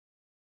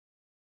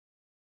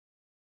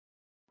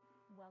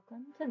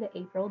Welcome to the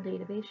April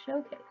Database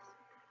Showcase.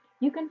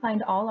 You can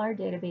find all our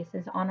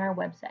databases on our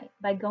website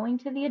by going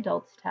to the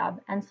Adults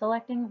tab and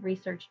selecting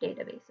Research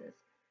Databases.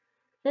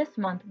 This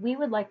month, we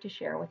would like to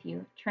share with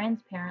you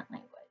Transparent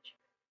Language.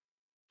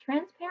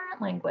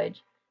 Transparent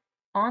Language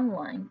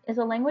Online is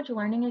a language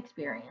learning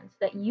experience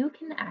that you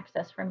can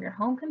access from your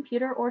home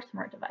computer or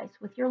smart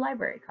device with your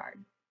library card.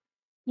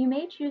 You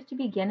may choose to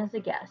begin as a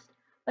guest,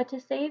 but to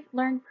save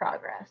learned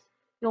progress,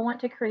 you'll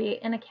want to create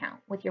an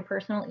account with your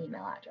personal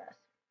email address.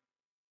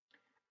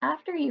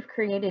 After you've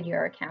created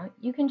your account,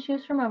 you can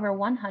choose from over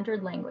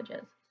 100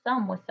 languages,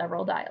 some with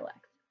several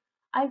dialects.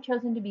 I've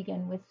chosen to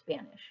begin with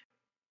Spanish.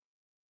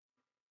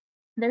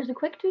 There's a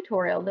quick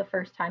tutorial the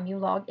first time you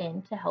log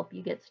in to help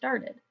you get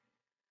started.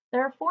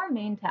 There are 4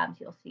 main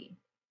tabs you'll see.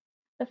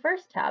 The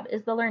first tab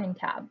is the Learning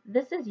tab.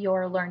 This is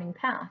your learning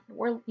path,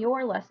 where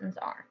your lessons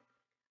are.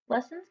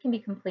 Lessons can be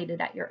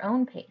completed at your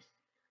own pace.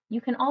 You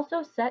can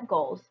also set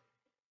goals,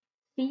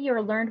 see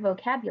your learned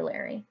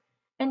vocabulary,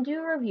 and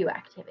do review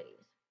activities.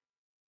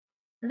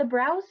 The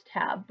Browse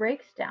tab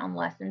breaks down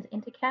lessons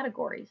into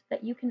categories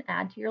that you can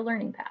add to your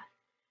learning path.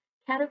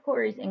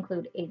 Categories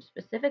include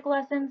age-specific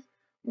lessons,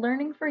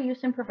 learning for use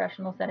in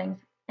professional settings,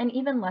 and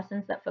even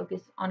lessons that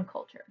focus on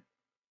culture.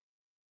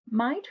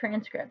 My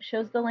Transcript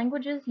shows the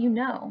languages you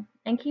know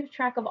and keeps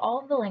track of all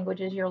of the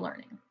languages you're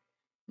learning.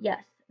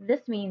 Yes,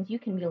 this means you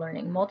can be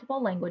learning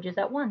multiple languages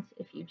at once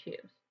if you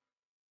choose.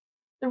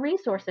 The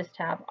Resources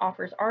tab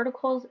offers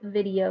articles,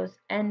 videos,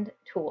 and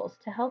tools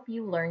to help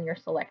you learn your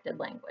selected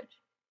language.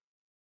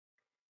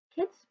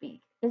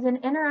 KidSpeak is an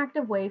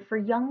interactive way for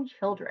young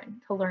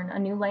children to learn a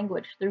new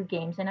language through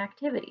games and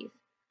activities.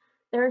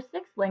 There are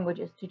 6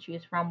 languages to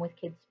choose from with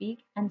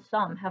KidSpeak, and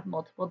some have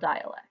multiple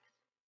dialects.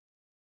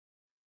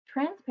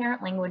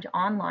 Transparent Language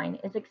Online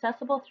is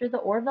accessible through the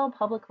Orrville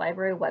Public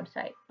Library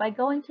website by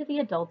going to the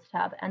Adults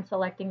tab and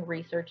selecting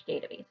Research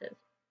Databases.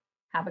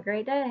 Have a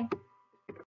great day!